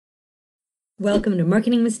Welcome to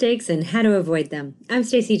Marketing Mistakes and How to Avoid Them. I'm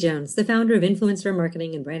Stacey Jones, the founder of influencer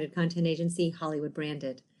marketing and branded content agency Hollywood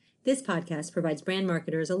Branded. This podcast provides brand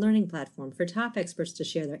marketers a learning platform for top experts to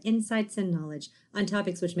share their insights and knowledge on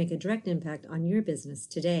topics which make a direct impact on your business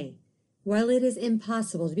today. While it is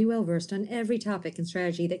impossible to be well-versed on every topic and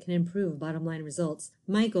strategy that can improve bottom-line results,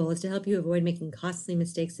 my goal is to help you avoid making costly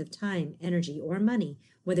mistakes of time, energy, or money,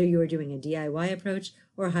 whether you are doing a DIY approach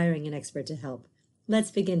or hiring an expert to help.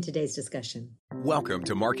 Let's begin today's discussion. Welcome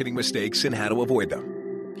to Marketing Mistakes and How to Avoid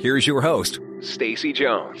Them. Here's your host, Stacey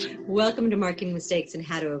Jones. Welcome to Marketing Mistakes and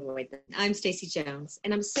How to Avoid Them. I'm Stacey Jones,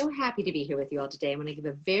 and I'm so happy to be here with you all today. I want to give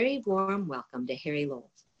a very warm welcome to Harry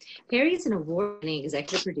Lowell. Harry is an award-winning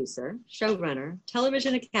executive producer, showrunner,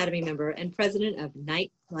 Television Academy member, and president of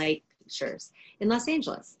Nightlight Pictures in Los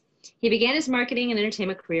Angeles. He began his marketing and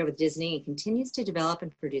entertainment career with Disney and continues to develop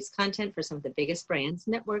and produce content for some of the biggest brands,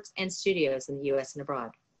 networks, and studios in the U.S. and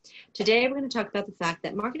abroad. Today, we're going to talk about the fact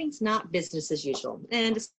that marketing is not business as usual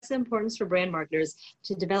and discuss the importance for brand marketers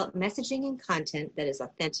to develop messaging and content that is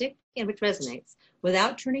authentic and which resonates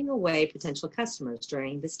without turning away potential customers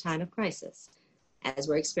during this time of crisis, as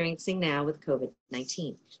we're experiencing now with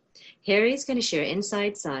COVID-19. Harry is going to share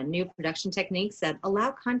insights on new production techniques that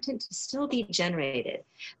allow content to still be generated,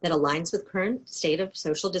 that aligns with current state of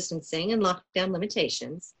social distancing and lockdown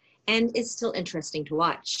limitations, and is still interesting to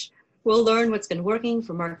watch. We'll learn what's been working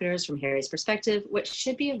for marketers from Harry's perspective, what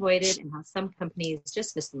should be avoided, and how some companies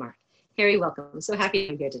just miss the mark. Harry, welcome. I'm so happy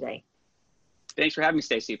you're here today. Thanks for having me,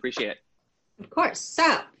 Stacey. Appreciate it. Of course.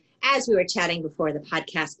 So, as we were chatting before the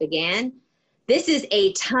podcast began, this is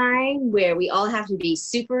a time where we all have to be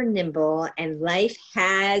super nimble, and life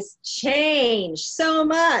has changed so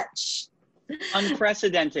much.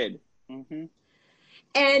 Unprecedented. Mm-hmm.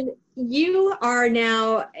 And you are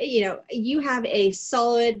now, you have a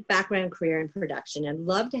solid background career in production. I'd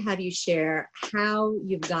love to have you share how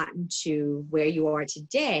you've gotten to where you are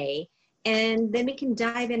today. And then we can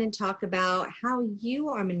dive in and talk about how you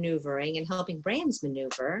are maneuvering and helping brands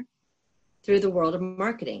maneuver through the world of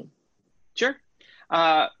marketing. Sure.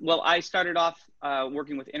 Well, I started off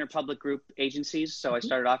working with Interpublic Group agencies. So I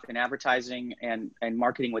started off in advertising and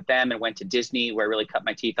marketing with them and went to Disney, where I really cut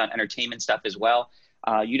my teeth on entertainment stuff as well.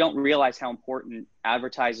 You don't realize how important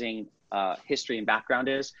advertising history and background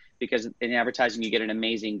is, because in advertising, you get an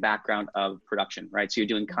amazing background of production, right? So you're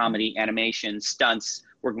doing comedy, animation, stunts,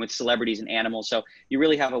 working with celebrities and animals. So you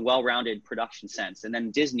really have a well-rounded production sense. And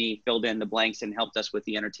then Disney filled in the blanks and helped us with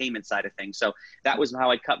the entertainment side of things. So that was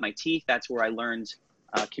how I cut my teeth. That's where I learned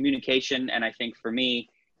communication. And I think for me,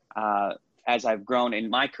 as I've grown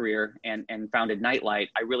in my career and founded Nightlight,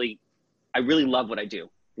 I really love what I do,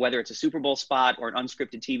 whether it's a Super Bowl spot or an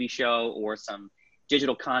unscripted TV show or some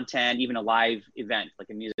digital content, even a live event like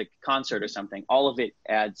a music concert or something. All of it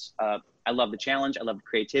adds I love the challenge. I love the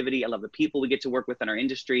creativity. I love the people we get to work with in our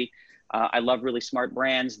industry. I love really smart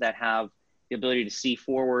brands that have the ability to see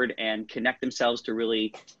forward and connect themselves to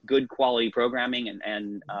really good quality programming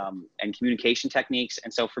and communication techniques.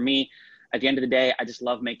 And so for me, at the end of the day, I just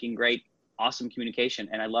love making great, awesome communication.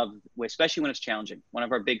 And I love, especially when it's challenging. One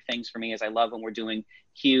of our big things for me is I love when we're doing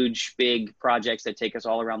huge, big projects that take us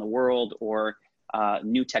all around the world, or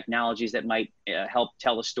new technologies that might help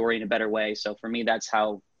tell a story in a better way. So for me, that's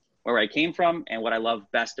where I came from and what I love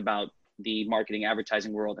best about the marketing,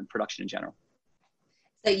 advertising world and production in general.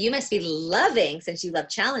 So you must be loving, since you love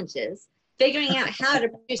challenges, figuring out how to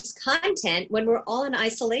produce content when we're all in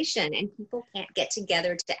isolation and people can't get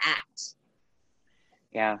together to act.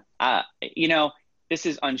 Yeah. This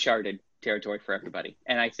is uncharted territory for everybody.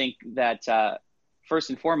 And I think that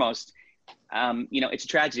first and foremost, it's a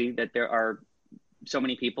tragedy that there are so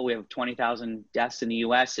many people. We have 20,000 deaths in the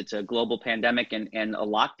US. It's a global pandemic and a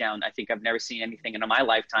lockdown. I think I've never seen anything in my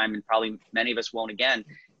lifetime, and probably many of us won't again,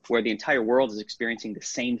 where the entire world is experiencing the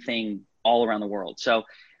same thing all around the world. So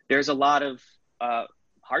there's a lot of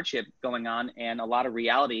hardship going on and a lot of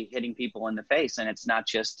reality hitting people in the face. And it's not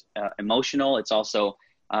just emotional, it's also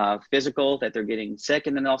physical, that they're getting sick,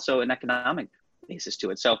 and then also an economic basis to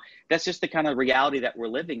it. So that's just the kind of reality that we're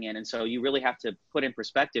living in. And so you really have to put in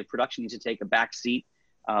perspective, production needs to take a back seat,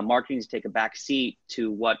 marketing needs to take a back seat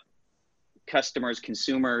to what customers,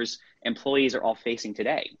 consumers, employees are all facing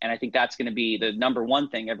today. And I think that's going to be the number one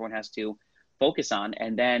thing everyone has to focus on.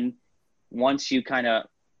 And then once you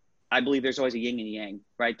I believe there's always a yin and yang,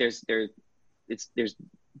 right? There's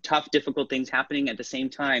tough, difficult things happening. At the same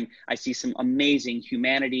time, I see some amazing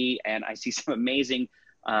humanity, and I see some amazing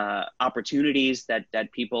opportunities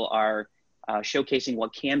that people are showcasing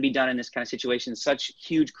what can be done in this kind of situation. Such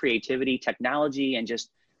huge creativity, technology, and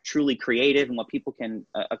just truly creative, and what people can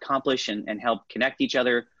accomplish and help connect each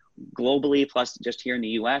other globally, plus just here in the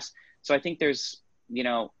US. So I think there's,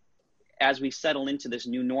 as we settle into this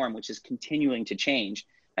new norm, which is continuing to change,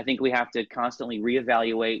 I think we have to constantly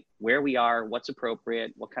reevaluate where we are, what's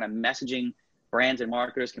appropriate, what kind of messaging brands and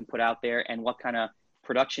marketers can put out there, and what kind of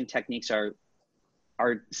production techniques are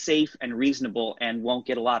safe and reasonable and won't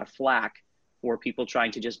get a lot of flack for people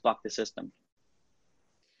trying to just buck the system.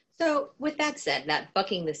 So with that said, that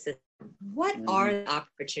bucking the system, what are the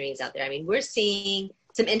opportunities out there? I mean, we're seeing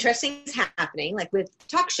some interesting things happening, like with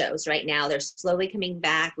talk shows right now. They're slowly coming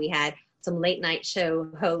back. We had some late night show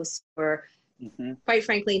hosts who were, quite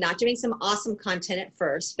frankly, not doing some awesome content at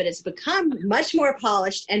first, but it's become much more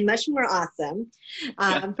polished and much more awesome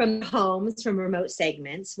from homes, from remote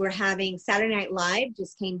segments. We're having Saturday Night Live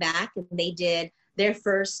just came back, and they did their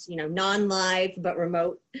first, non-live but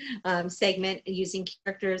remote segment using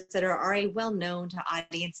characters that are already well known to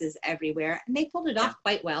audiences everywhere. And they pulled it off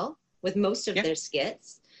quite well with most of their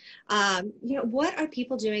skits. What are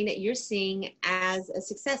people doing that you're seeing as a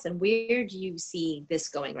success, and where do you see this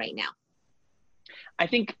going right now? I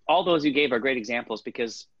think all those you gave are great examples,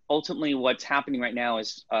 because ultimately what's happening right now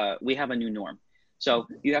is we have a new norm. So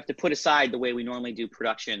you have to put aside the way we normally do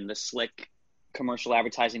production, the slick commercial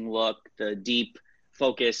advertising look, the deep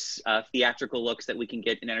focus, theatrical looks that we can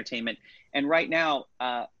get in entertainment. And right now,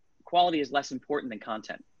 quality is less important than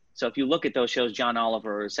content. So if you look at those shows, John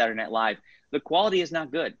Oliver or Saturday Night Live, the quality is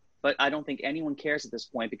not good, but I don't think anyone cares at this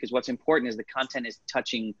point, because what's important is the content is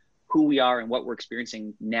touching who we are and what we're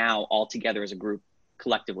experiencing now all together as a group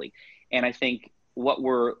collectively. And I think what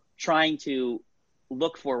we're trying to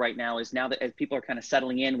look for right now is, now that as people are kind of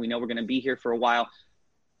settling in, we know we're going to be here for a while,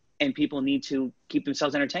 and people need to keep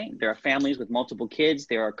themselves entertained. There are families with multiple kids.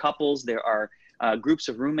 There are couples. There are groups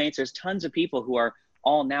of roommates. There's tons of people who are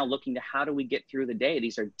all now looking to, how do we get through the day?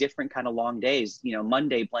 These are different kind of long days.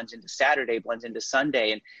 Monday blends into Saturday, blends into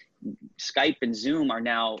Sunday, and Skype and Zoom are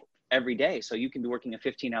now every day. So you can be working a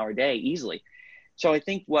 15-hour day easily. So I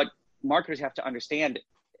think what marketers have to understand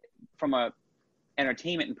from a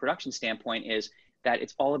entertainment and production standpoint is that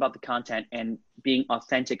it's all about the content and being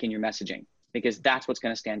authentic in your messaging, because that's what's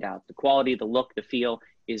going to stand out. The quality, the look, the feel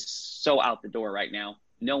is so out the door right now.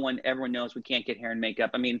 Everyone knows we can't get hair and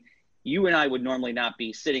makeup. I mean, you and I would normally not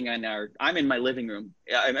be sitting I'm in my living room.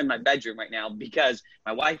 I'm in my bedroom right now because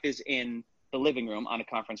my wife is in the living room on a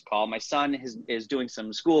conference call. My son is doing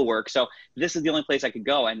some schoolwork. So this is the only place I could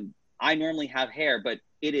go. And I normally have hair, but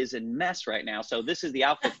it is a mess right now. So this is the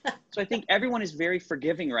outfit. So I think everyone is very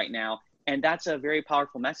forgiving right now. And that's a very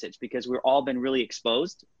powerful message, because we've all been really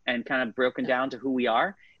exposed and kind of broken down to who we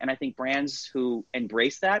are. And I think brands who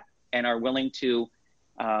embrace that and are willing to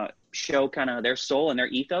show kind of their soul and their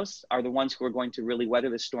ethos are the ones who are going to really weather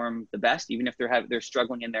the storm the best, even if they're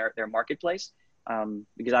struggling in their marketplace.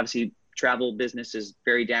 Because obviously travel business is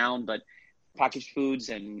very down, but packaged foods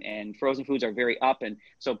and frozen foods are very up. And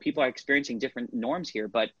so people are experiencing different norms here,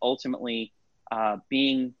 but ultimately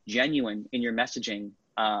being genuine in your messaging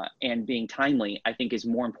and being timely, I think, is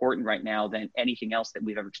more important right now than anything else that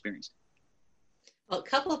we've ever experienced. Well, a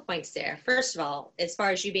couple of points there. First of all, as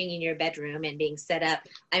far as you being in your bedroom and being set up,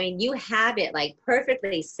 I mean, you have it like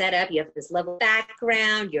perfectly set up. You have this level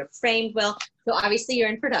background, you're framed well. So obviously you're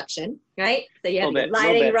in production, right? So you have the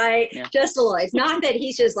lighting right, just a little. It's not that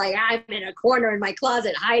he's just like, I'm in a corner in my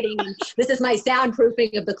closet hiding, and this is my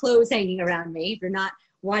soundproofing of the clothes hanging around me. If you're not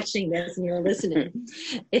watching this and you're listening,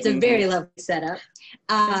 it's a very lovely setup.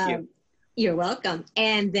 Thank you. You're welcome.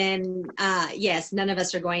 And then, yes, none of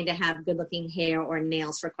us are going to have good looking hair or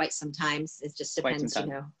nails for quite some time. It just depends,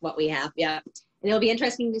 what we have. Yeah. And it'll be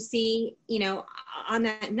interesting to see, on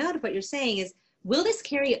that note of what you're saying is, will this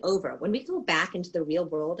carry over? When we go back into the real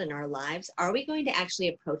world in our lives, are we going to actually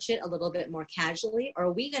approach it a little bit more casually? Or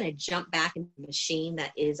are we going to jump back into the machine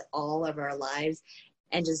that is all of our lives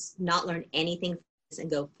and just not learn anything and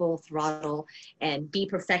go full throttle and be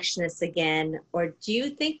perfectionists again? Or do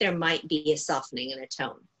you think there might be a softening in a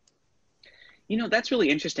tone? That's really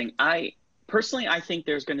interesting. I think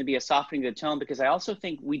there's going to be a softening of the tone, because I also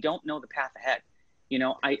think we don't know the path ahead.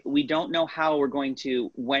 We don't know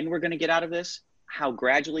when we're going to get out of this, how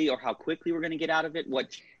gradually or how quickly we're going to get out of it,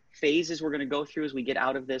 what phases we're going to go through as we get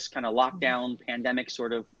out of this kind of lockdown pandemic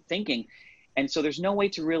sort of thinking. And so there's no way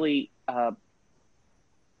to really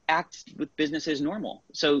act with business as normal.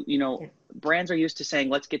 So, brands are used to saying,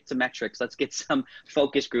 let's get some metrics, let's get some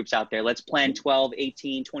focus groups out there. Let's plan 12,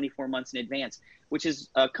 18, 24 months in advance, which is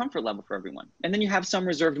a comfort level for everyone. And then you have some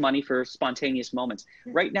reserved money for spontaneous moments.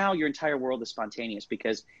 Right now, your entire world is spontaneous,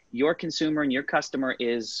 because your consumer and your customer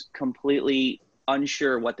is completely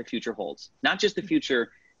unsure what the future holds. Not just the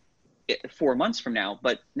future 4 months from now,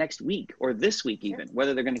 but next week or this week, even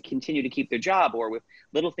whether they're going to continue to keep their job or with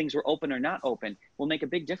little things were open or not open will make a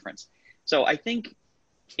big difference. So I think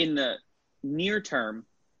in the near term,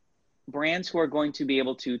 brands who are going to be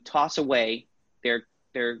able to toss away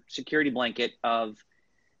their security blanket of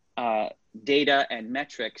data and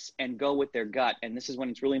metrics and go with their gut. And this is when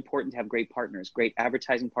it's really important to have great partners, great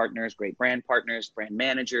advertising partners, great brand partners, brand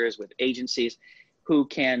managers with agencies who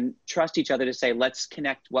can trust each other to say, let's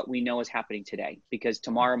connect what we know is happening today, because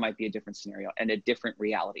tomorrow might be a different scenario and a different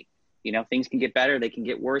reality. You know, things can get better, they can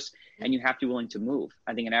get worse, and you have to be willing to move.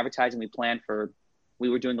 I think in advertising, we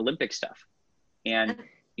were doing Olympic stuff. And,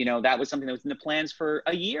 you know, that was something that was in the plans for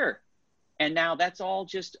a year. And now that's all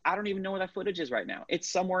just, I don't even know where that footage is right now. It's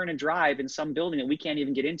somewhere in a drive in some building that we can't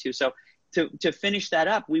even get into. So to finish that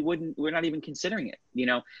up, we're not even considering it, you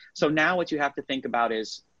know? So now what you have to think about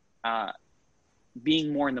is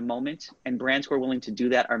being more in the moment, and brands who are willing to do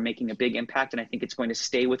that are making a big impact. And I think it's going to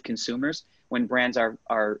stay with consumers when brands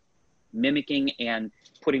are mimicking and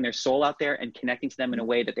putting their soul out there and connecting to them in a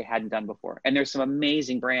way that they hadn't done before. And there's some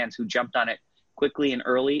amazing brands who jumped on it quickly and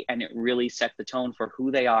early, and it really set the tone for who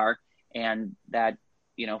they are. And that,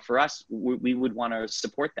 you know, for us, we would want to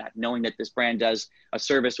support that, knowing that this brand does a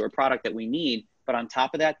service or a product that we need. But on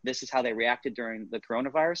top of that, this is how they reacted during the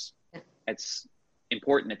coronavirus. It's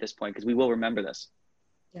important at this point because we will remember this.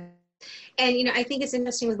 Yeah. And, you know, I think it's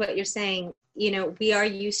interesting with what you're saying. You know, we are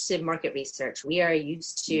used to market research. We are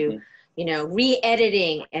used to, you know,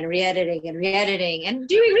 re-editing and re-editing and re-editing and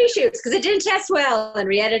doing reshoots because it didn't test well, and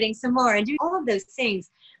re-editing some more and doing all of those things.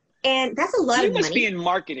 And that's a lot of money. You must be in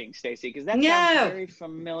marketing, Stacey, because that sounds very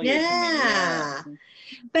familiar to me. Yeah.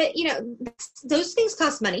 But, you know, those things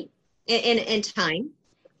cost money and time.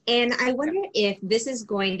 And I wonder if this is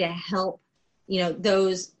going to help, you know,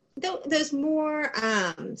 those more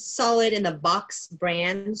solid in the box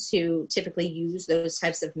brands who typically use those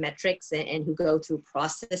types of metrics and who go through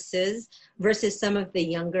processes versus some of the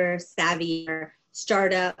younger, savvier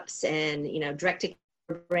startups and, you know, direct to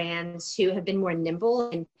brands who have been more nimble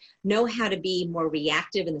and know how to be more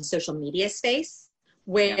reactive in the social media space,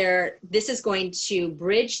 where this is going to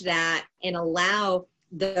bridge that and allow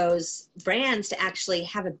those brands to actually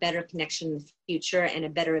have a better connection in the future and a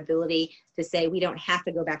better ability to say, we don't have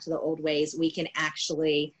to go back to the old ways. We can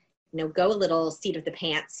actually, you know, go a little seat of the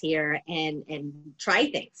pants here and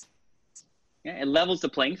try things. Yeah, it levels the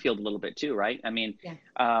playing field a little bit too, right? I mean,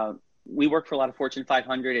 we work for a lot of Fortune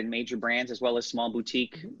 500 and major brands, as well as small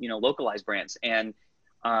boutique, you know, localized brands. And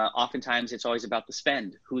oftentimes it's always about the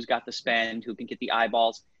spend. Who's got the spend? Who can get the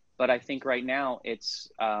eyeballs? But I think right now it's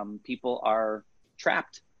people are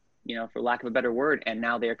trapped, you know, for lack of a better word. And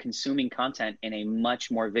now they're consuming content in a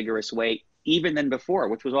much more vigorous way, even than before,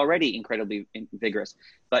 which was already incredibly vigorous.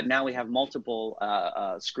 But now we have multiple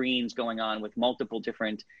screens going on with multiple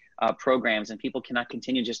different programs, and people cannot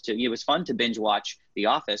continue just to, it was fun to binge watch The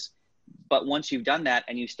Office. But once you've done that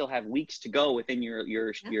and you still have weeks to go within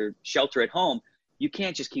your shelter at home, you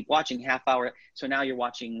can't just keep watching half hour. So now you're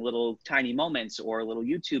watching little tiny moments or little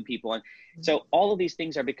YouTube people. And so all of these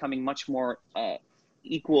things are becoming much more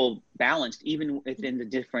equal balanced, even within the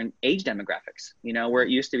different age demographics, you know, where it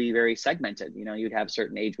used to be very segmented. You know, you'd have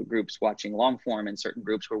certain age groups watching long form and certain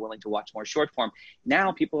groups were willing to watch more short form.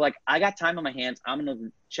 Now people are like, I got time on my hands, I'm going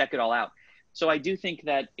to check it all out. So I do think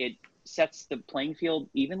that it sets the playing field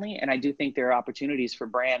evenly. And I do think there are opportunities for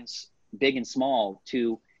brands, big and small,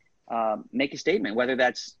 to make a statement, whether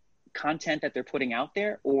that's content that they're putting out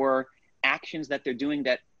there or actions that they're doing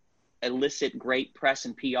that elicit great press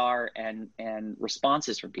and PR and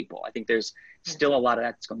responses from people. I think there's still a lot of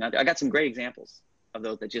that's going on. I got some great examples of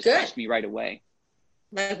those that just touched me right away.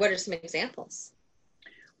 Like, what are some examples?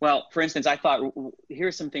 Well, for instance, I thought,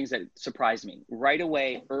 here's some things that surprised me. Right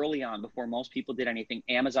away, early on, before most people did anything,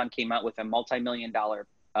 Amazon came out with a multi-million-dollar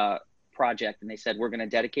project, and they said, we're going to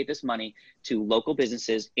dedicate this money to local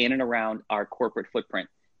businesses in and around our corporate footprint,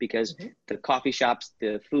 because the coffee shops,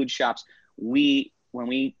 the food shops, when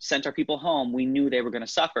we sent our people home, we knew they were going to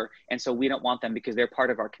suffer. And so we don't want them because they're part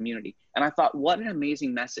of our community. And I thought, what an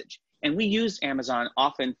amazing message. And we use Amazon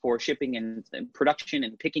often for shipping and production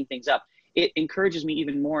and picking things up. It encourages me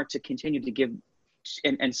even more to continue to give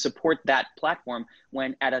and support that platform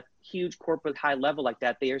when at a huge corporate high level like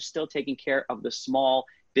that, they are still taking care of the small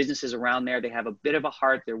businesses around there. They have a bit of a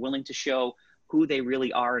heart. They're willing to show who they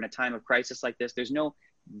really are in a time of crisis like this. There's no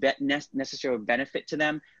necessary benefit to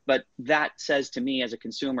them, but that says to me as a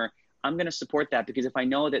consumer, I'm going to support that, because if I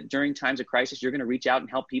know that during times of crisis, you're going to reach out and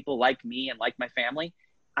help people like me and like my family,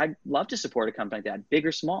 I'd love to support a company like that, big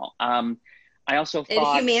or small. I also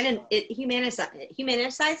thought it humanizes.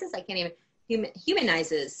 I can't even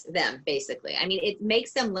humanizes them, basically. I mean, it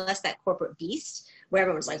makes them less that corporate beast where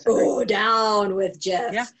everyone's like, oh, down with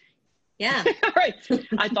Jeff. Yeah. Yeah. Right.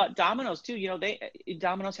 I thought Domino's too,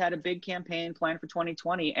 Domino's had a big campaign planned for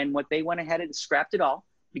 2020, and what they went ahead and scrapped it all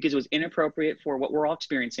because it was inappropriate for what we're all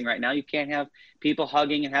experiencing right now. You can't have people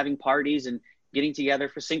hugging and having parties and getting together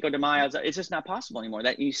for Cinco de Mayo. It's just not possible anymore.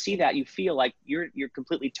 That you see that, you feel like you're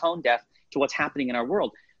completely tone deaf to what's happening in our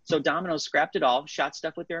world. So Domino's scrapped it all, shot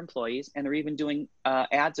stuff with their employees, and they're even doing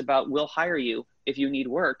ads about, we'll hire you if you need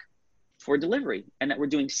work for delivery, and that we're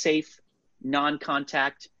doing safe,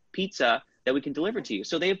 non-contact pizza that we can deliver to you.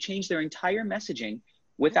 So they have changed their entire messaging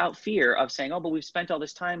without fear of saying, oh, but we've spent all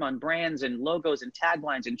this time on brands and logos and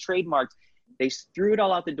taglines and trademarks. They threw it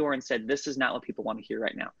all out the door and said, this is not what people want to hear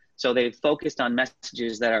right now. So they've focused on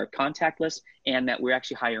messages that are contactless and that we're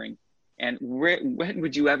actually hiring. And when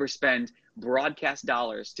would you ever spend broadcast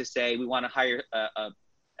dollars to say we want to hire a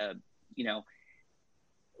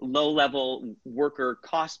low-level worker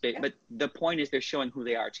cost bit? But the point is they're showing who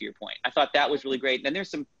they are, to your point. I thought that was really great. And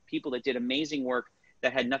there's some people that did amazing work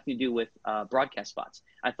that had nothing to do with broadcast spots.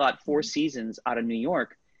 I thought Four Seasons out of New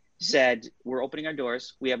York said, we're opening our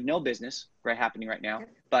doors. We have no business happening right now,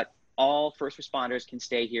 but all first responders can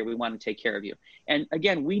stay here. We want to take care of you. And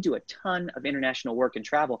again, we do a ton of international work and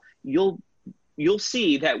travel. You'll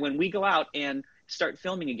see that when we go out and start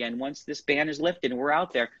filming again, once this ban is lifted and we're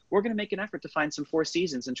out there, we're going to make an effort to find some Four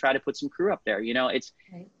Seasons and try to put some crew up there. It's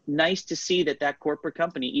nice to see that corporate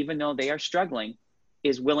company, even though they are struggling,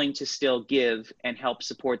 is willing to still give and help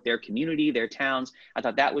support their community, their towns. I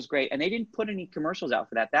thought that was great. And they didn't put any commercials out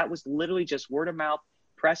for that. That was literally just word of mouth,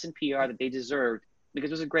 press and PR that they deserved, because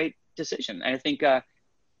it was a great decision. And I think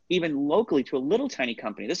even locally to a little tiny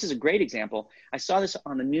company, this is a great example. I saw this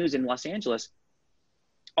on the news in Los Angeles.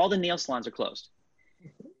 All the nail salons are closed.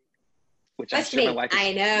 Which Trust me,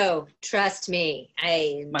 I know. Trust me.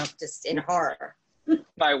 I'm just in horror.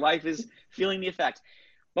 My wife is feeling the effects.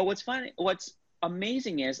 But what's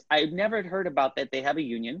amazing is I've never heard about that they have a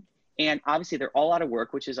union, and obviously they're all out of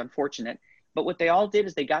work, which is unfortunate. But what they all did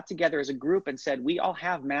is they got together as a group and said, we all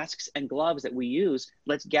have masks and gloves that we use.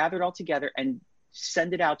 Let's gather it all together and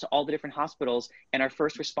send it out to all the different hospitals and our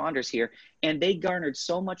first responders here. And they garnered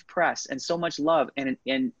so much press and so much love. And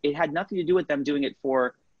it had nothing to do with them doing it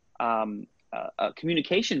for a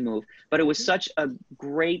communication move, but it was such a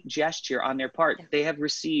great gesture on their part. Yeah. They have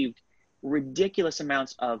received ridiculous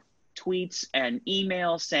amounts of tweets and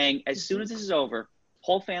emails saying, as soon as this is over,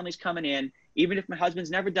 whole family's coming in. Even if my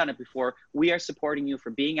husband's never done it before, we are supporting you for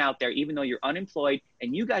being out there, even though you're unemployed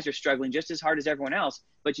and you guys are struggling just as hard as everyone else,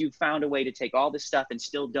 but you've found a way to take all this stuff and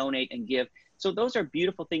still donate and give. So those are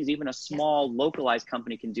beautiful things even a small localized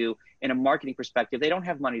company can do in a marketing perspective. They don't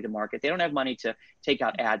have money to market. They don't have money to take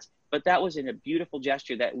out ads, but that was a beautiful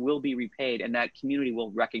gesture that will be repaid and that community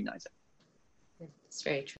will recognize it. It's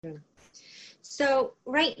very true. So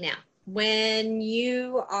right now, when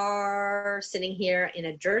you are sitting here in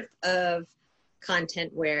a dearth of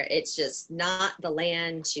content where it's just not the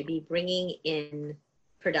land to be bringing in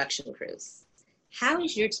production crews, how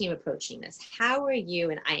is your team approaching this? How are you,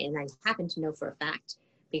 and I happen to know for a fact,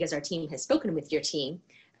 because our team has spoken with your team,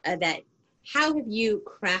 that how have you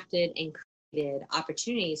crafted and created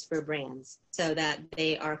opportunities for brands so that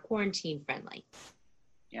they are quarantine friendly?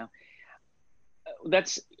 Yeah.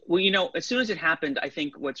 As soon as it happened, I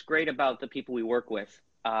think what's great about the people we work with,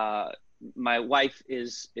 my wife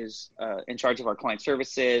is in charge of our client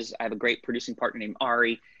services. I have a great producing partner named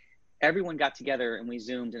Ari. Everyone got together and we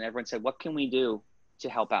Zoomed and everyone said, what can we do to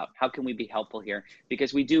help out? How can we be helpful here?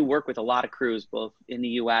 Because we do work with a lot of crews, both in the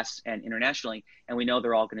US and internationally, and we know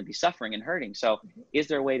they're all going to be suffering and hurting. So is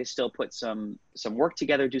there a way to still put some work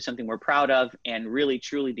together, do something we're proud of, and really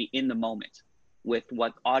truly be in the moment with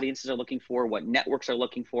what audiences are looking for, what networks are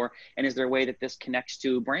looking for, and is there a way that this connects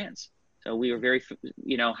to brands? So we were very,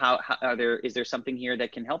 is there something here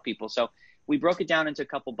that can help people? So we broke it down into a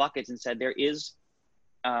couple buckets and said there is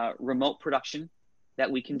remote production that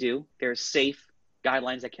we can do. There's safe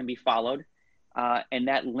guidelines that can be followed, and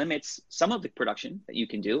that limits some of the production that you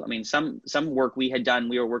can do. I mean, some work we had done,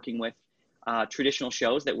 we were working with traditional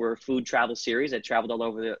shows that were food travel series that traveled all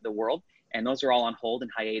over the world, and those are all on hold and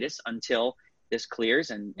hiatus until this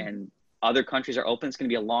clears and other countries are open. It's going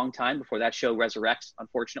to be a long time before that show resurrects,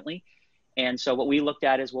 unfortunately. And so what we looked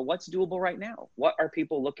at is, well, what's doable right now? What are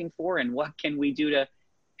people looking for, and what can we do to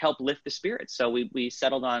help lift the spirits? So we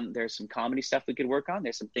settled on, there's some comedy stuff we could work on.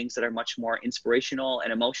 There's some things that are much more inspirational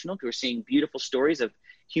and emotional, because we're seeing beautiful stories of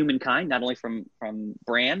humankind, not only from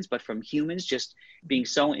brands, but from humans just being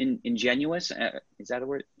so ingenuous. Is that a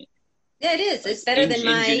word? Yeah, it is. It's better than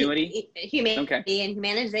my ingenuity. Humanity and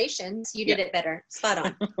humanizations. You did it better. Spot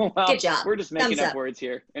on. Well, good job. We're just making Thumbs up words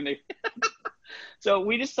here. So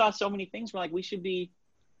we just saw so many things. We're like, we should be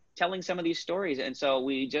telling some of these stories. And so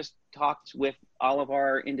we just talked with all of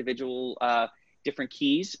our individual different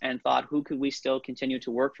keys and thought, who could we still continue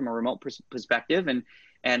to work from a remote perspective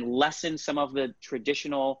and lessen some of the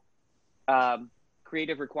traditional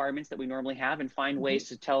creative requirements that we normally have, and find ways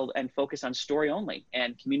to tell and focus on story only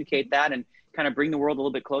and communicate that and kind of bring the world a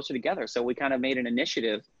little bit closer together. So we kind of made an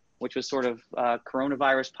initiative, which was sort of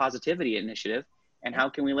coronavirus positivity initiative, and how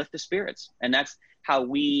can we lift the spirits? And that's how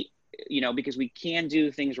we, because we can do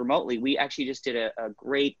things remotely, we actually just did a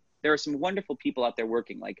great, there are some wonderful people out there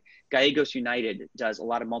working, like Gallegos United does a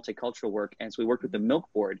lot of multicultural work. And so we worked with the Milk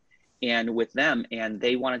Board and with them, and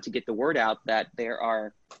they wanted to get the word out that there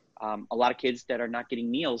are a lot of kids that are not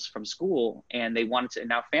getting meals from school, and they wanted to, and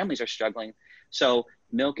now families are struggling. So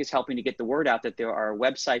Milk is helping to get the word out that there are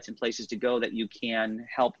websites and places to go that you can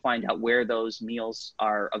help find out where those meals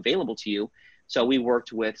are available to you. So we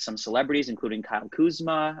worked with some celebrities, including Kyle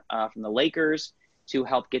Kuzma from the Lakers, to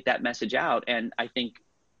help get that message out. And I think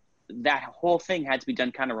that whole thing had to be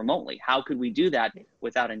done kind of remotely. How could we do that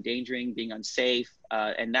without endangering, being unsafe?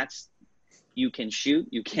 And that's, you can shoot,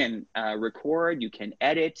 you can record, you can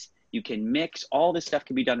edit, you can mix. All this stuff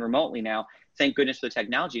can be done remotely now. Thank goodness for the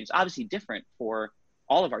technology. It's obviously different for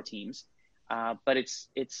all of our teams, but it's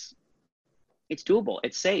doable,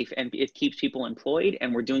 it's safe, and it keeps people employed,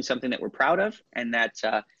 and we're doing something that we're proud of. And that,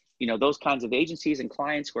 those kinds of agencies and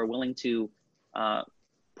clients who are willing to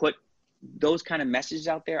put those kind of messages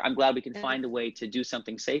out there, I'm glad we can find a way to do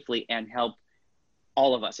something safely and help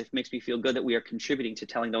all of us. It makes me feel good that we are contributing to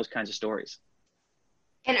telling those kinds of stories.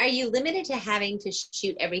 And are you limited to having to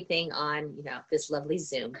shoot everything on, this lovely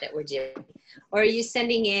Zoom that we're doing? Or are you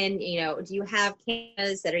sending in, do you have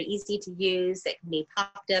cameras that are easy to use that can be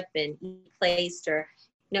popped up and placed? Or,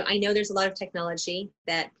 I know there's a lot of technology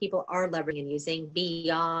that people are leveraging and using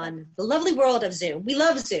beyond the lovely world of Zoom. We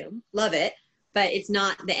love Zoom, love it, but it's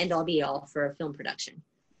not the end all be all for film production.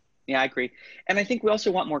 Yeah, I agree. And I think we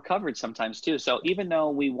also want more coverage sometimes too. So even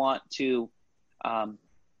though we want to,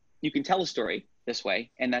 you can tell a story this way,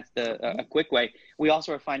 and that's a quick way. We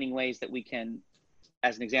also are finding ways that we can,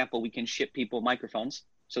 as an example, we can ship people microphones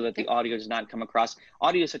so that the audio does not come across.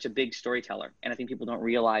 Audio is such a big storyteller, and I think people don't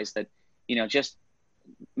realize that, just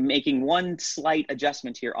making one slight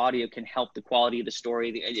adjustment to your audio can help the quality of the story.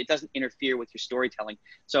 It doesn't interfere with your storytelling.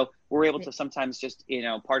 So we're able to sometimes just,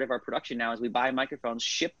 part of our production now is we buy microphones,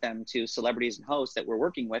 ship them to celebrities and hosts that we're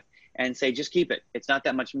working with, and say, just keep it. It's not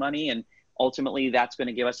that much money, and ultimately that's going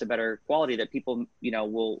to give us a better quality that people,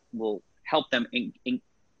 will help them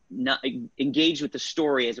not engage with the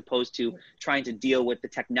story, as opposed to trying to deal with the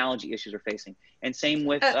technology issues we're facing. And same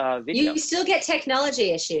with video. You still get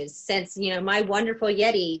technology issues since, my wonderful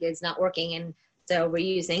Yeti is not working. And so we're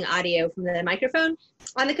using audio from the microphone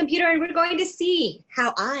on the computer, and we're going to see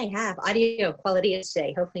how I have audio quality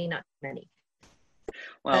today. Hopefully not many.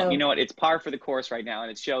 Well, you know what? It's par for the course right now.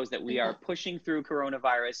 And it shows that we are pushing through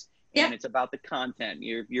coronavirus. Yeah. And it's about the content.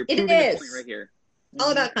 You're proving the point right here.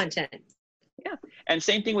 All about content. Yeah. And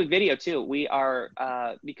same thing with video too. We are,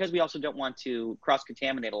 because we also don't want to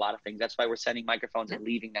cross-contaminate a lot of things. That's why we're sending microphones and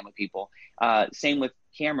leaving them with people. Same with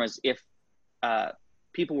cameras. If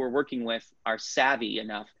people we're working with are savvy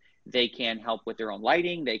enough, they can help with their own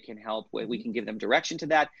lighting. They can help with, we can give them direction to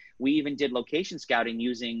that. We even did location scouting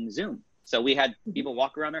using Zoom. So we had people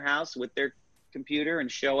walk around their house with their computer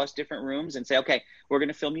and show us different rooms and say, okay, we're going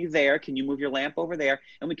to film you there. Can you move your lamp over there?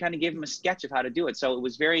 And we kind of gave them a sketch of how to do it. So it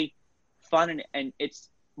was very fun, and it's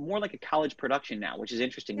more like a college production now, which is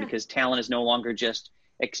interesting because talent is no longer just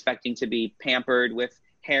expecting to be pampered with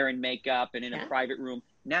hair and makeup and in a private room.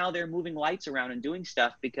 Now they're moving lights around and doing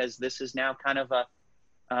stuff because this is now kind of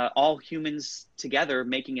all humans together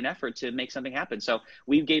making an effort to make something happen. So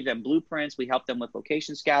we gave them blueprints. We helped them with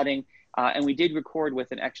location scouting. And we did record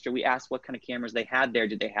with an extra. We asked what kind of cameras they had there.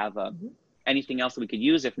 Did they have anything else that we could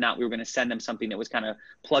use? If not, we were going to send them something that was kind of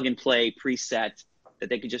plug and play preset that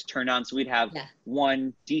they could just turn on. So we'd have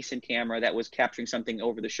one decent camera that was capturing something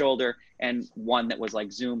over the shoulder and one that was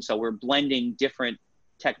like Zoom. So we're blending different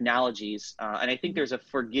technologies. And I think there's a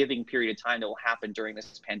forgiving period of time that will happen during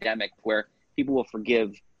this pandemic where people will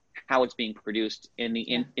forgive how it's being produced in the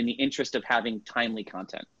interest of having timely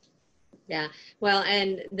content. Yeah. Well,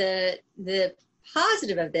 and the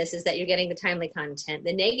positive of this is that you're getting the timely content.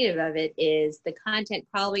 The negative of it is the content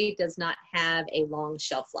probably does not have a long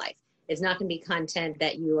shelf life. It's not going to be content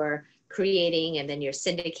that you are creating and then you're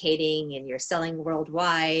syndicating and you're selling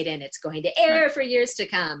worldwide and it's going to air for years to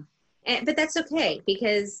come. But that's okay,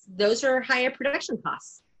 because those are higher production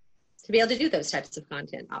costs to be able to do those types of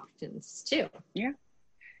content options too. Yeah,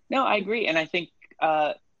 no, I agree. And I think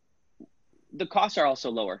the costs are also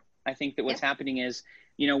lower. I think that what's happening is,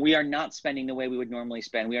 we are not spending the way we would normally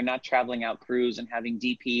spend. We are not traveling out crews and having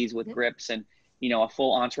DPs with grips and, a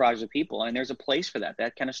full entourage of people. And there's a place for that.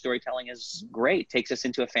 That kind of storytelling is great. Takes us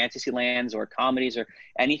into a fantasy lands or comedies or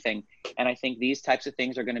anything. And I think these types of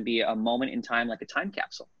things are going to be a moment in time, like a time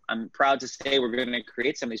capsule. I'm proud to say we're going to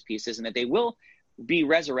create some of these pieces and that they will be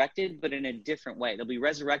resurrected, but in a different way. They'll be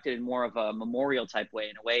resurrected in more of a memorial type way.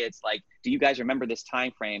 In a way, it's like, do you guys remember this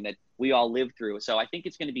time frame that we all lived through? So I think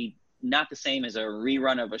it's going to be not the same as a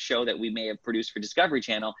rerun of a show that we may have produced for Discovery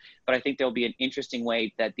Channel, but I think there'll be an interesting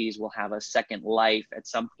way that these will have a second life at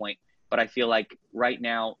some point. But I feel like right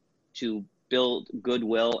now, to build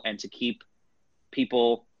goodwill and to keep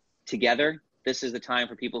people together, this is the time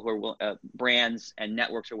for people who are brands and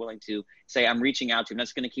networks are willing to say, I'm reaching out to you. I'm not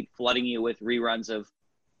just going to keep flooding you with reruns of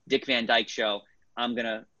Dick Van Dyke Show. I'm going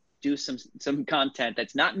to do some content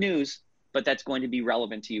that's not news, but that's going to be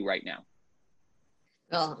relevant to you right now.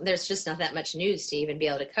 Well, there's just not that much news to even be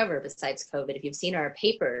able to cover besides COVID. If you've seen our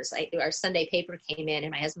papers, our Sunday paper came in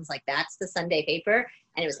and my husband's like, that's the Sunday paper.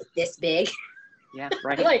 And it was like this big. Yeah,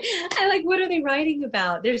 right. I'm like, what are they writing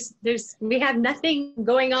about? We have nothing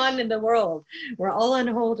going on in the world. We're all on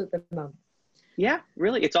hold at the moment. Yeah,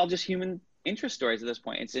 really. It's all just human interest stories at this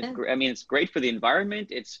point. It's great for the environment.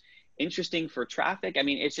 It's interesting for traffic. I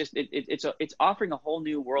mean, it's just, it's offering a whole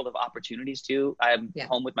new world of opportunities too. I'm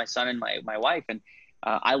home with my son and my wife, and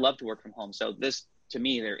I love to work from home. So this, to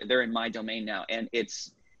me, they're in my domain now. And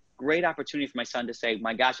it's great opportunity for my son to say,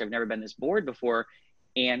 my gosh, I've never been this bored before.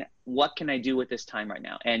 And what can I do with this time right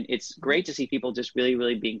now? And it's great to see people just really,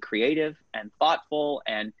 really being creative and thoughtful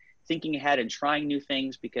and thinking ahead and trying new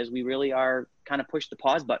things, because we really are kind of push the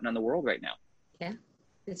pause button on the world right now. Yeah,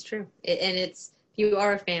 it's true. And if you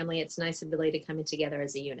are a family, it's nice ability to come in together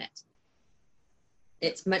as a unit.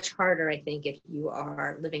 It's much harder, I think, if you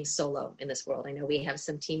are living solo in this world. I know we have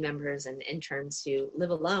some team members and interns who live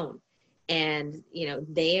alone. And,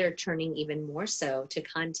 they are turning even more so to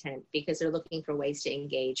content because they're looking for ways to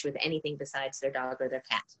engage with anything besides their dog or their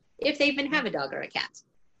cat, if they even have a dog or a cat.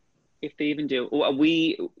 If they even do.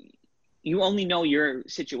 You only know your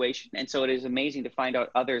situation. And so it is amazing to find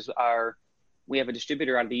out others we have a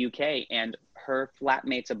distributor out of the UK, and her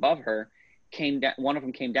flatmates above her one of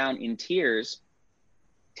them came down in tears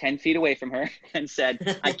 10 feet away from her and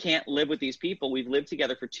said, I can't live with these people. We've lived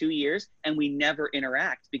together for 2 years and we never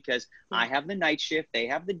interact because I have the night shift, they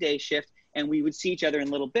have the day shift, and we would see each other in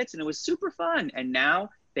little bits and it was super fun. And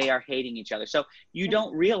now they are hating each other. So you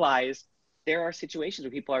don't realize there are situations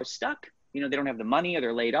where people are stuck. They don't have the money or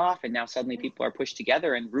they're laid off, and now suddenly people are pushed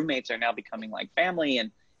together and roommates are now becoming like family.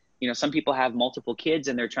 And some people have multiple kids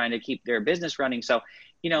and they're trying to keep their business running. So,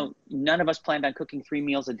 none of us planned on cooking 3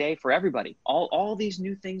 meals a day for everybody. All these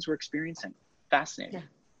new things we're experiencing. Fascinating.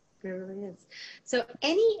 Yeah, it really is. So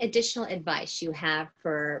any additional advice you have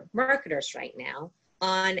for marketers right now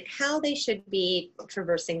on how they should be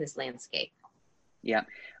traversing this landscape? Yeah,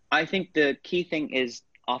 I think the key thing is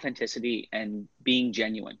authenticity and being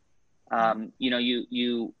genuine.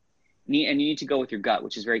 You need to go with your gut,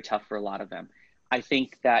 which is very tough for a lot of them. I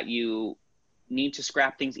think that you need to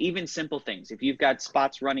scrap things, even simple things. If you've got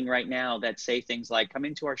spots running right now that say things like come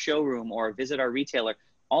into our showroom or visit our retailer,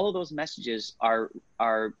 all of those messages are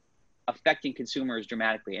affecting consumers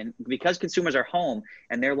dramatically. And because consumers are home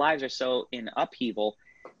and their lives are so in upheaval,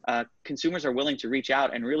 consumers are willing to reach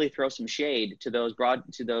out and really throw some shade to those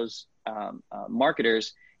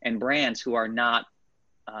marketers and brands who are not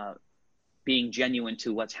being genuine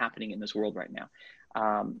to what's happening in this world right now.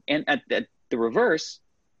 And at the reverse,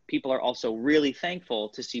 people are also really thankful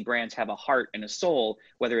to see brands have a heart and a soul,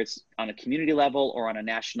 whether it's on a community level or on a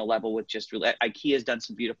national level. With just IKEA's done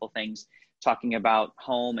some beautiful things talking about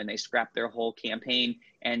home, and they scrapped their whole campaign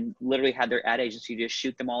and literally had their ad agency just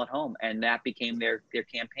shoot them all at home. And that became their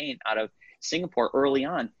campaign out of Singapore early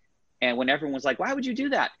on. And when everyone was like, why would you do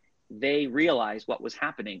that? They realized what was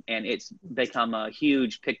happening, and it's become a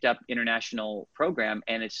huge picked up international program,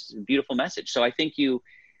 and it's a beautiful message. So I think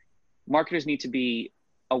marketers need to be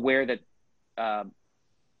aware that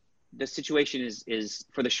the situation is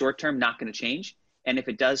for the short term not going to change, and if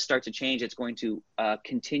it does start to change, it's going to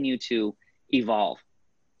continue to evolve.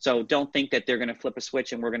 So don't think that they're going to flip a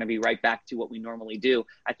switch and we're going to be right back to what we normally do.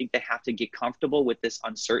 I think they have to get comfortable with this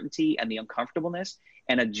uncertainty and the uncomfortableness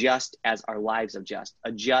and adjust as our lives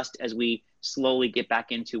adjust as we slowly get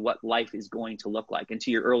back into what life is going to look like. And to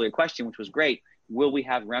your earlier question, which was great, will we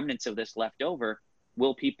have remnants of this left over?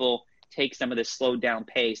 Will people take some of this slowed down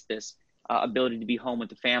pace, this ability to be home with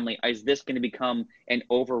the family? Is this going to become an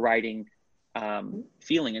overriding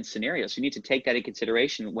feeling and scenario? So you need to take that in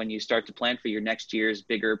consideration when you start to plan for your next year's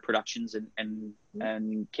bigger productions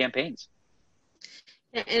and campaigns.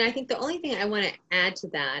 And I think the only thing I want to add to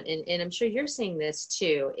that, and I'm sure you're seeing this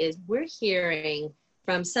too, is we're hearing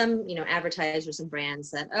from some, advertisers and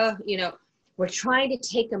brands that, we're trying to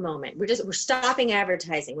take a moment. We're stopping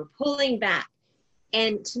advertising. We're pulling back.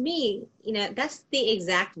 And to me, that's the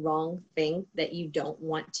exact wrong thing that you don't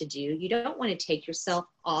want to do. You don't want to take yourself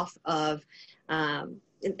off of, out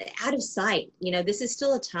of sight. This is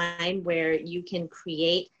still a time where you can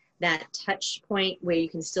create that touch point where you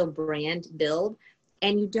can still brand build.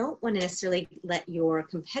 And you don't want to necessarily let your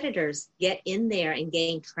competitors get in there and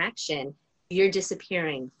gain traction. You're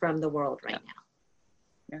disappearing from the world right now.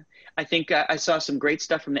 Yeah, I think I saw some great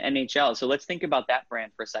stuff from the NHL. So let's think about that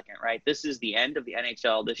brand for a second, right? This is the end of the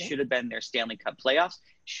NHL. This should have been their Stanley Cup playoffs,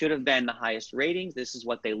 should have been the highest ratings. This is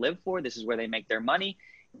what they live for. This is where they make their money.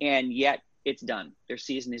 And yet it's done. Their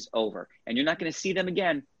season is over. And you're not going to see them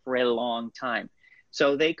again for a long time.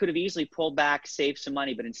 So they could have easily pulled back, saved some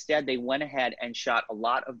money, but instead they went ahead and shot a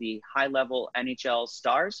lot of the high-level NHL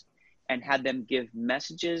stars and had them give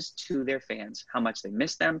messages to their fans, how much they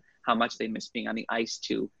miss them, how much they miss being on the ice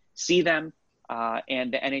to see them.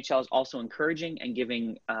 And the NHL is also encouraging and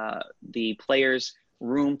giving the players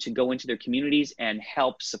room to go into their communities and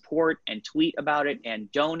help support and tweet about it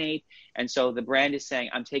and donate. And so the brand is saying,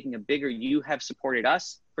 I'm taking a bigger, you have supported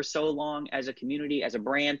us for so long as a community, as a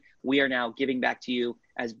brand. We are now giving back to you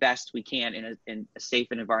as best we can in a safe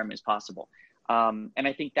environment as possible. And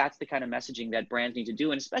I think that's the kind of messaging that brands need to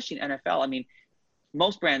do. And especially in NFL, I mean,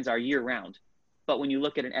 most brands are year round, but when you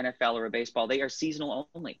look at an NFL or a baseball, they are seasonal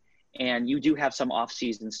only. And you do have some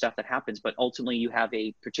off-season stuff that happens, but ultimately you have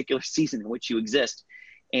a particular season in which you exist.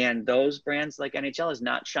 And those brands like NHL is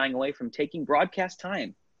not shying away from taking broadcast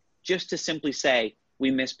time just to simply say, we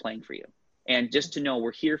miss playing for you. And just to know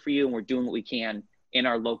we're here for you and we're doing what we can in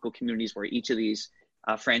our local communities where each of these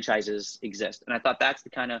franchises exist. And I thought that's the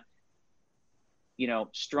kind of,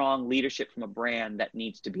 strong leadership from a brand that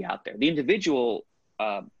needs to be out there. The individual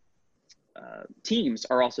teams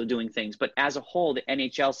are also doing things, but as a whole, the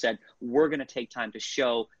NHL said, we're going to take time to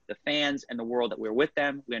show the fans and the world that we're with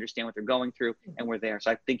them. We understand what they're going through and we're there.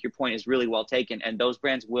 So I think your point is really well taken, and those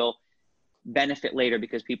brands will benefit later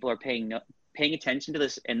because people are paying attention to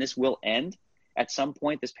this, and this will end at some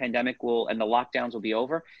point. This pandemic will, and the lockdowns will be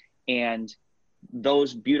over. And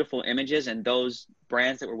those beautiful images and those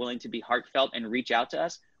brands that were willing to be heartfelt and reach out to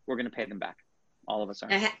us, we're going to pay them back. All of us are.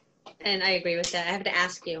 And I agree with that. I have to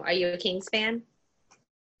ask you, are you a Kings fan?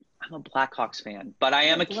 I'm a Blackhawks fan, but I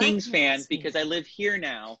am a Kings fan because I live here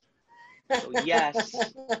now. So yes,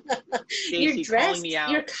 Stacey calling me out.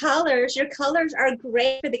 Your colors are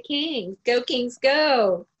great for the Kings. Go Kings,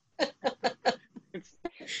 go!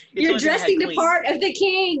 You're dressing the part of the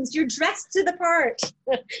Kings. You're dressed to the part.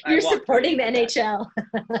 You're supporting the NHL.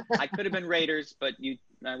 I could have been Raiders, but we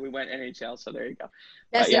went NHL, so there you go.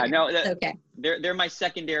 Okay. They're my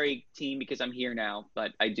secondary team because I'm here now,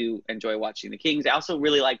 but I do enjoy watching the Kings. I also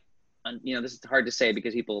really like, this is hard to say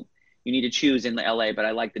because you need to choose in the LA, but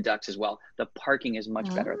I like the Ducks as well. The parking is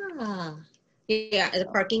much better. Yeah, the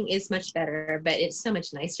parking is much better, but it's so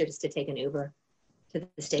much nicer just to take an Uber to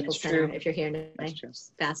the Staples Center if you're here now.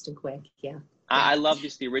 Fast and quick. Yeah. I love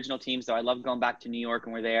just the original teams, though. I love going back to New York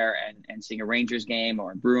when we're there and seeing a Rangers game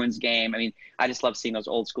or a Bruins game. I mean, I just love seeing those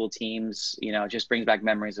old school teams. It just brings back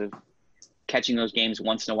memories of catching those games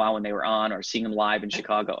once in a while when they were on, or seeing them live in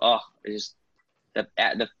Chicago. Oh, it's just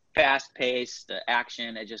the fast pace, the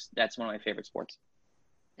action. That's one of my favorite sports.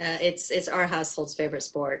 It's our household's favorite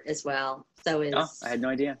sport as well. So is I had no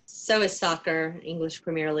idea. So is soccer, English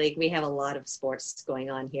Premier League. We have a lot of sports going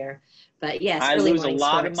on here. But yes, I lose a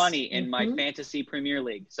lot of money in my fantasy Premier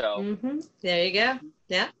League. So there you go.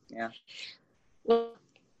 Yeah. Yeah. Well,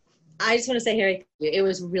 I just want to say, Harry, it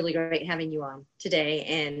was really great having you on today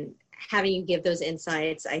and having you give those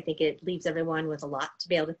insights. I think it leaves everyone with a lot to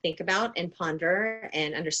be able to think about and ponder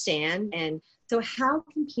and understand. And so how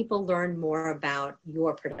can people learn more about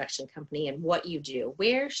your production company and what you do?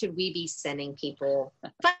 Where should we be sending people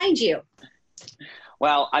to find you?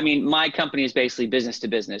 Well, I mean, my company is basically business to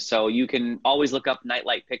business. So you can always look up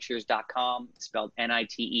nightlightpictures.com, spelled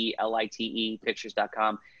NITELITE,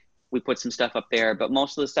 pictures.com. We put some stuff up there, but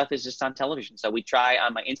most of the stuff is just on television. So we try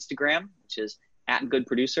on my Instagram, which is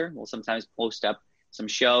 @GoodProducer. We'll sometimes post up some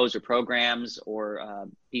shows or programs or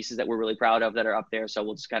pieces that we're really proud of that are up there. So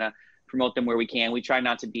we'll just kind of promote them where we can. We try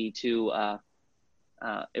not to be too,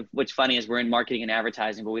 what's funny is we're in marketing and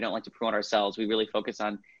advertising, but we don't like to promote ourselves. We really focus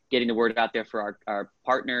on getting the word out there for our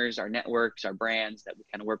partners, our networks, our brands that we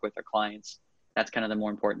kind of work with, our clients. That's kind of the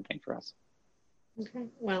more important thing for us. Okay.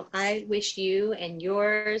 Well, I wish you and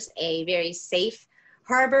yours a very safe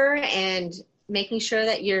harbor, and making sure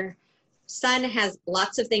that your son has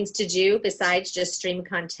lots of things to do besides just stream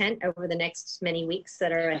content over the next many weeks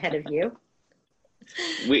that are ahead of you.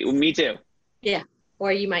 Me too. Yeah.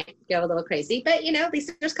 Or you might go a little crazy, but at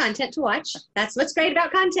least there's content to watch. That's what's great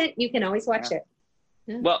about content. You can always watch it.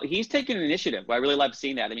 Yeah. Well, he's taken an initiative. I really love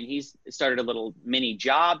seeing that. I mean, he's started a little mini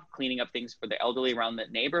job cleaning up things for the elderly around the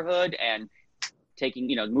neighborhood and taking,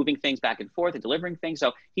 moving things back and forth and delivering things.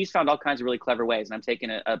 So he's found all kinds of really clever ways. And I'm taking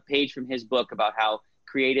a page from his book about how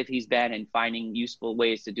creative he's been and finding useful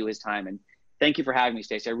ways to do his time. And thank you for having me,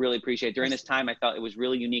 Stacey. I really appreciate it. During this time, I felt it was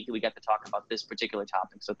really unique that we got to talk about this particular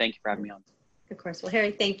topic. So thank you for having me on. Of course. Well,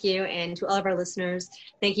 Harry, thank you. And to all of our listeners,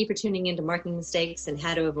 thank you for tuning in to Marketing Mistakes and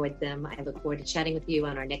How to Avoid Them. I look forward to chatting with you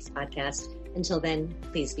on our next podcast. Until then,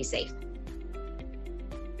 please be safe.